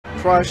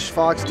Crush,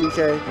 Fox,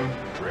 DK.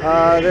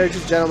 They're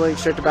just generally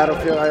straight to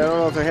Battlefield. I don't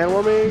know if they're hand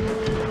warming.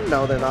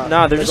 No, they're not.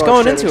 No, they're just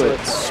going into it.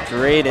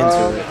 Straight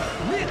into it.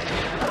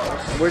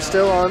 We're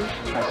still on.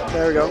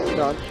 There we go.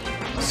 We're on.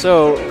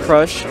 So,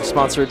 Crush,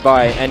 sponsored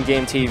by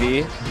Endgame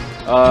TV.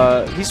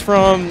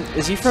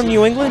 Is he from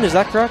New England? Is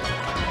that correct?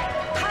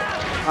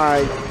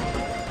 I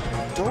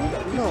don't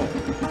know.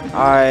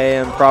 I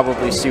am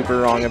probably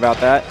super wrong about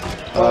that.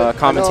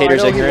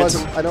 Commentator's ignorance.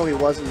 I know he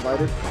was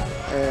invited,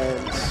 and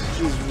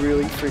he's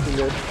really freaking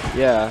good.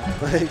 Yeah.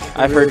 Like,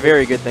 I've heard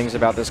very good things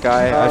about this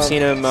guy. I've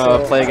seen him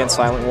play against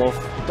Silent Wolf.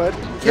 But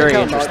very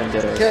interesting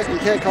hitter. You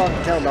can't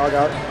count Nog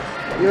out.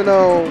 Even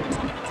though,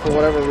 for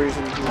whatever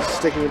reason, he's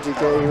sticking with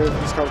DK, even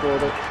if he's comfortable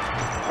with it.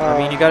 I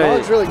mean, you gotta...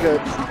 Nog's really good.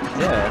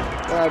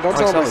 Yeah. Don't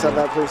tell him I said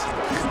that, please.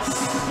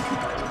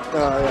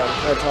 Yeah,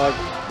 that's Nog.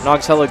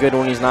 Nog's hella good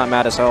when he's not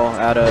mad as hell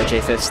at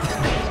J-Fist.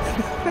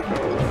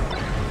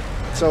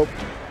 So,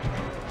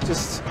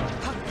 just...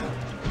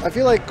 I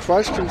feel like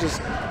Crush can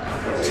just...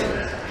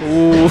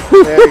 Ooh.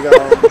 There you go.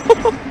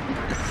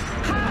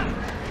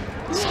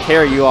 Let's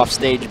carry you off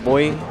stage,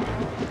 boy.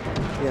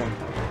 Yeah.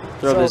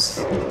 Throw this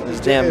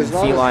damn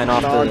feline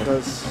off the...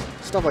 does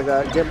stuff like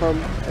that. Gimp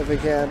him if he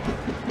can.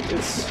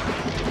 It's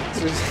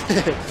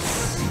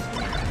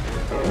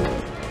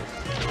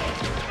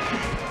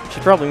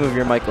should probably move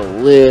your mic a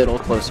little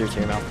closer to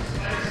your mouth.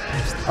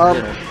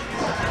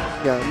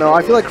 Yeah, no,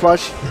 I feel like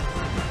Crush,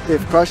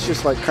 if Crush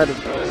just like kind of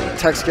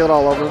tech skilled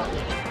all over.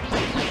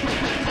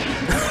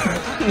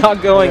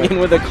 Not going in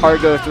with a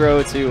cargo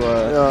throw to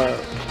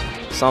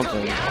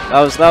something.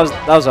 That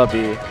was up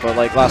B, but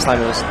like last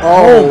time it was.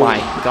 Oh my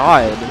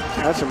god!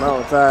 Catch him out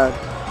with that.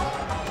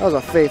 That was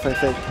a faith, I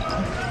think.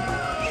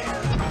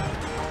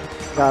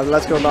 God,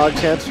 let's go Nog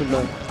chance from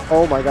the.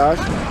 Oh my gosh!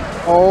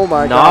 Oh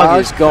my gosh! Nog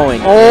is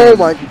going. Oh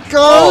my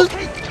gosh!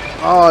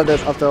 Oh,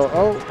 that's up there.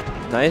 Oh.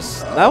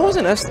 Nice. That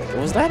wasn't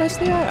was that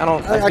SDI?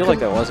 I feel like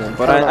that wasn't.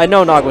 But I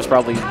know Nog was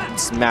probably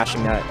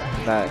smashing that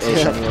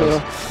ish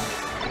anyways.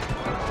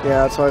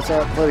 Yeah, that's why I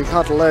thought. But he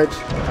caught the ledge.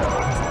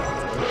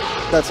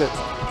 That's it.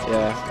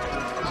 Yeah.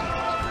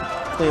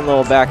 Clean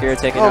little back air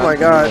taking. Oh my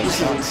god, this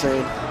is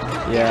insane.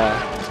 Yeah.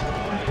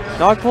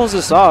 Nog pulls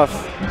this off.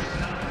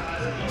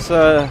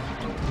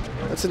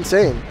 That's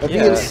insane. That'd be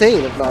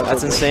insane if Nog.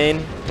 That's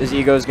insane. His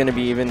ego is going to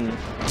be even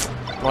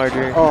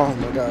larger. Oh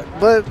my god.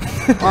 But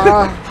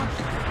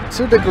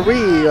to a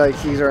degree, like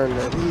he's earned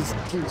it. He's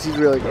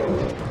really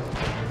good.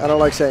 I don't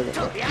like saying it.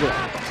 But,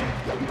 yeah.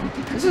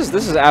 This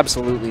is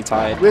absolutely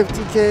tied. With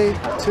DK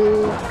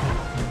 2.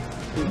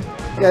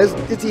 Yeah,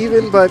 it's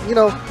even, but you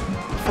know,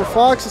 for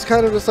Fox, it's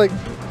kind of just like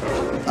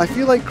I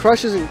feel like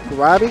Crush isn't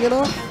grabbing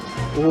enough.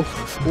 Ooh,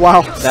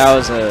 wow. That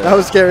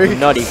was scary.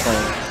 Nutty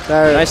clean.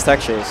 Nice tech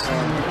chase.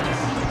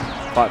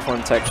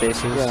 Platform tech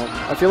chases.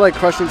 Yeah, I feel like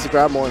Crush needs to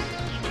grab more.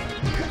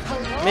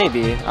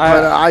 Maybe.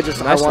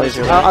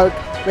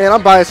 Man,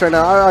 I'm biased right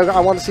now. I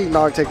want to see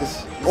Nog take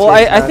this. Well,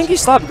 I think he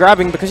stopped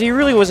grabbing because he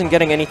really wasn't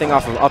getting anything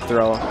off of up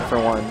throw, for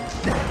one.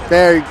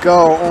 There you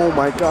go. Oh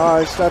my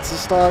gosh, that's the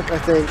stock, I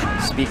think.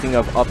 Speaking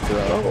of up throw.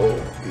 Oh,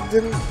 he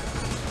didn't.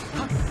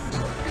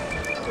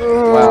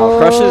 Wow,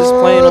 Crush is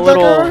playing a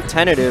little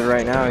tentative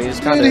right now. He's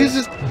kind of.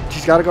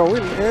 He's got to go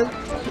in, man.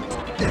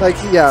 Like,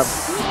 yeah,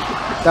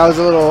 that was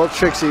a little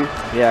tricksy.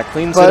 Yeah,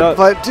 cleans it up.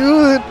 But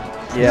dude,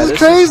 yeah, this is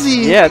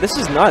crazy. This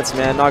is nuts,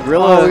 man.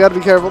 Noghrilla. We got to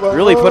be careful though.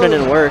 Really putting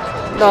in work.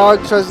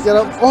 Nog tries to get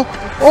up.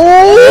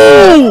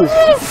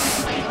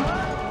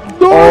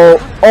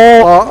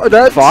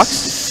 That's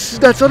Fox.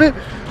 That's on it.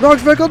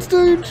 Nog's back on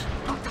stage.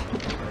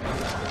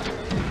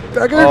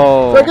 Becker.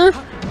 Oh. Becker.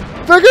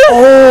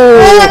 Oh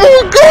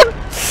my god.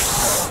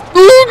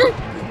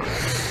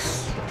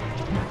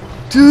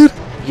 Dude.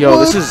 Yo,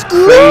 this is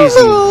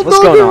crazy. Let's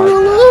go,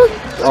 Nog.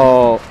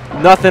 Oh,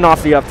 nothing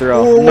off the up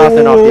throw.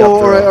 Nothing off the up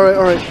throw.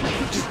 All right.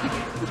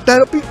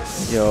 That up.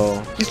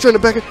 Yo. He's trying to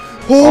back it.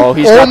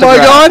 He's got the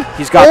grab.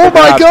 He's got the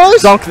grab. Oh my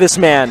gosh. Dunk this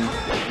man.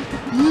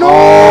 No.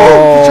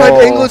 He tried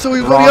to angle it so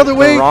he went the other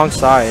way. Wrong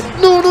side.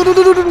 No.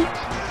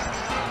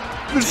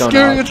 It's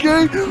scary.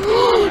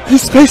 He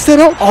spaced that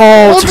out.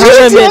 Oh,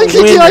 tournament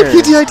winner.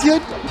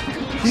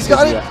 KTI. He's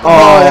got it.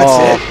 Oh, that's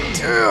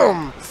it.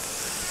 Damn.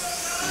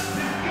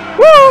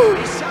 Woo.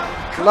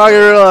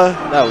 Noghrilla.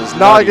 That was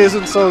Nog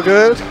isn't so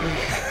good.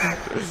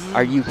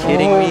 Are you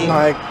kidding me? Oh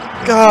my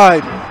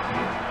god.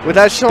 With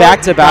that shot,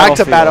 back to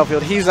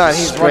Battlefield. He's not.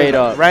 He's straight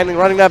up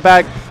running that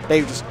back.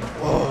 They just,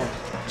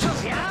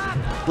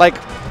 like,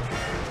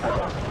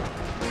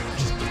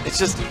 it's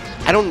just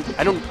I don't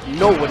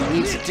know what he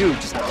needs to do.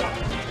 Just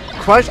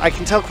Crush. I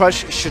can tell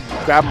Crush should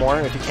grab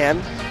more if he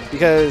can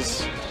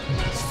because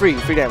it's free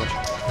damage.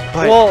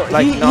 But well,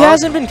 like, he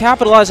hasn't been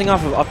capitalizing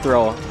off of up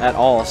throw at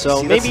all.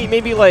 So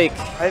maybe like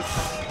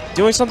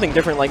doing something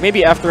different, like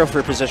maybe F throw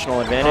for positional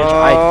advantage.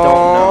 I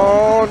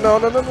don't know.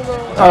 No.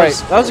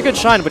 That was a good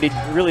shine, but he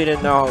really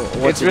didn't know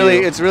what to do.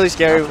 It's really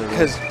scary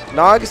because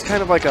Nog is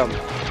kind of like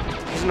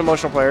he's an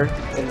emotional player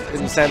in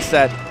the sense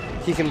that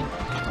he can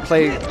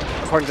play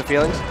according to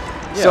feelings.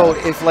 Yeah. So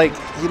if like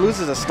he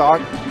loses a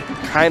stock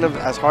kind of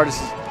as hard as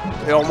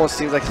it almost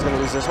seems like he's going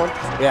to lose this one.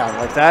 Yeah,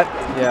 like that.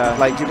 Yeah.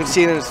 Like, you can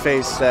see it in his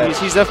face that...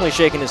 He's definitely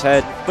shaking his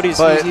head, but he's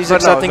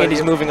accepting it,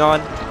 he's moving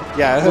on.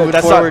 Yeah, moving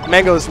that's forward.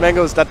 Mango's,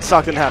 that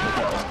stock didn't happen.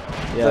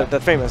 Yeah.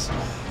 That famous.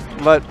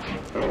 But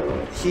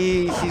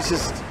he's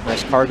just...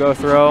 Nice cargo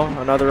throw,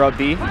 another up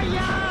B.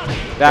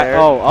 That,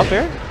 up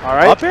air? All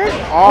right. Up air?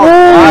 All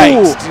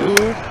right,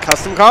 dude.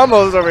 Custom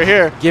combos over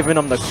here. Giving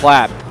him the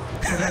clap.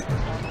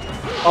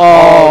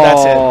 Oh,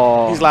 that's it.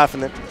 He's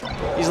laughing it.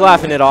 He's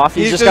laughing it off.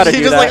 He's just got to do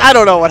that. He's just like, I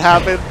don't know what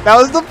happened. That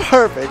was the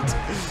perfect.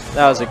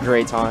 That was a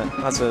great taunt.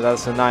 That's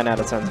a 9 out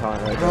of 10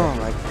 taunt right there. Oh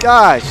my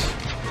gosh.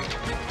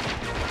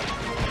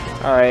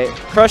 All right,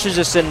 Crush is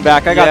just sitting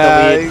back. I got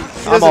the lead.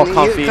 I'm all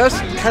comfy. Crush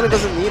kind of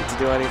doesn't need to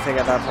do anything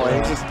at that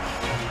point. He's just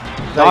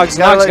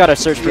Nog's got to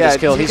search for this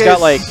kill. He's got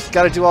like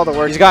got to do all the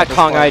work. He's got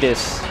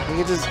Kongitis. He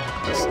can just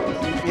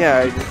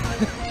yeah.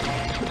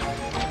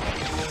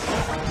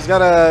 He's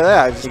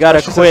gotta you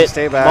gotta quit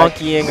stay back.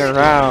 monkeying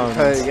around.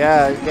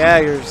 Yeah,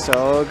 you're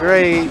so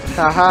great.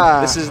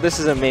 Haha. This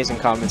is amazing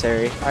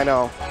commentary. I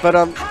know, but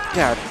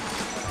yeah,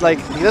 like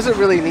he doesn't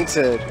really need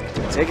to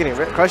take any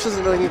risks. Crush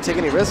doesn't really need to take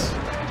any risks.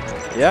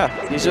 Yeah,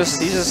 he's just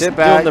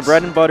doing the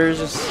bread and butter,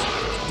 just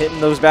hitting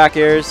those back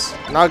airs.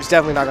 Nog's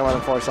definitely not gonna let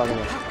him force something.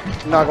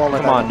 Not gonna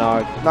let Come on,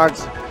 Nog. Nog,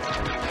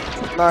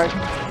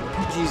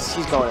 he's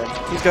going in.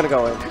 He's gonna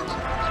go in.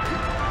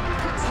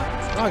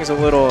 Nog is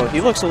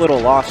he looks a little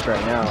lost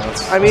right now.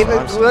 I mean,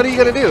 what are you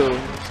gonna do?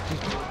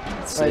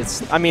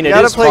 I mean, it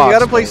is Fox. You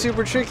gotta play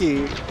super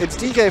tricky. It's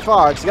DK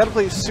Fox. You gotta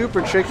play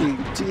super tricky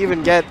to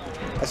even get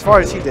as far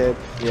as he did.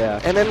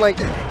 Yeah. And then like,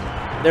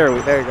 there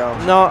you go.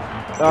 No.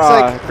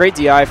 Like, great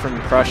DI from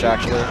Crush,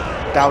 actually.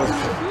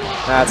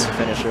 That's a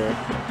finisher.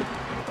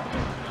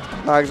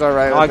 Nog's all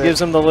right. Nog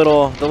gives him the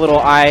little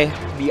eye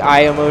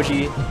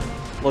emoji.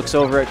 Looks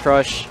over at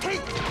Crush.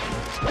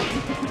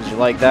 Did you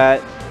like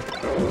that?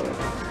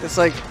 It's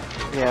like,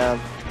 yeah,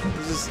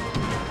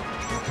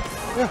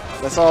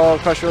 that's all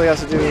Crush really has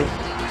to do.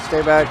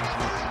 Stay back.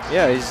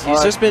 Yeah, he's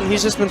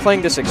just been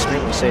playing this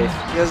extremely safe.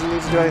 He doesn't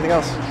need to do anything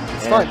else.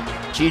 It's fine.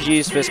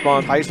 GG's fist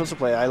bump. How are you supposed to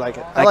play it? I like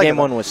it. That game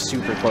one was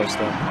super close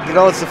though. You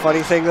know what's the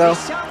funny thing though?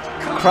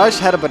 Crush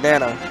had a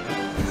banana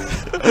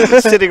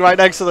sitting right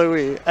next to the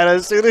Wii, and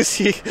as soon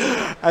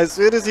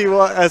as he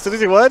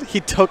won, he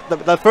took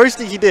the first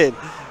thing he did.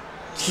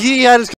 He had his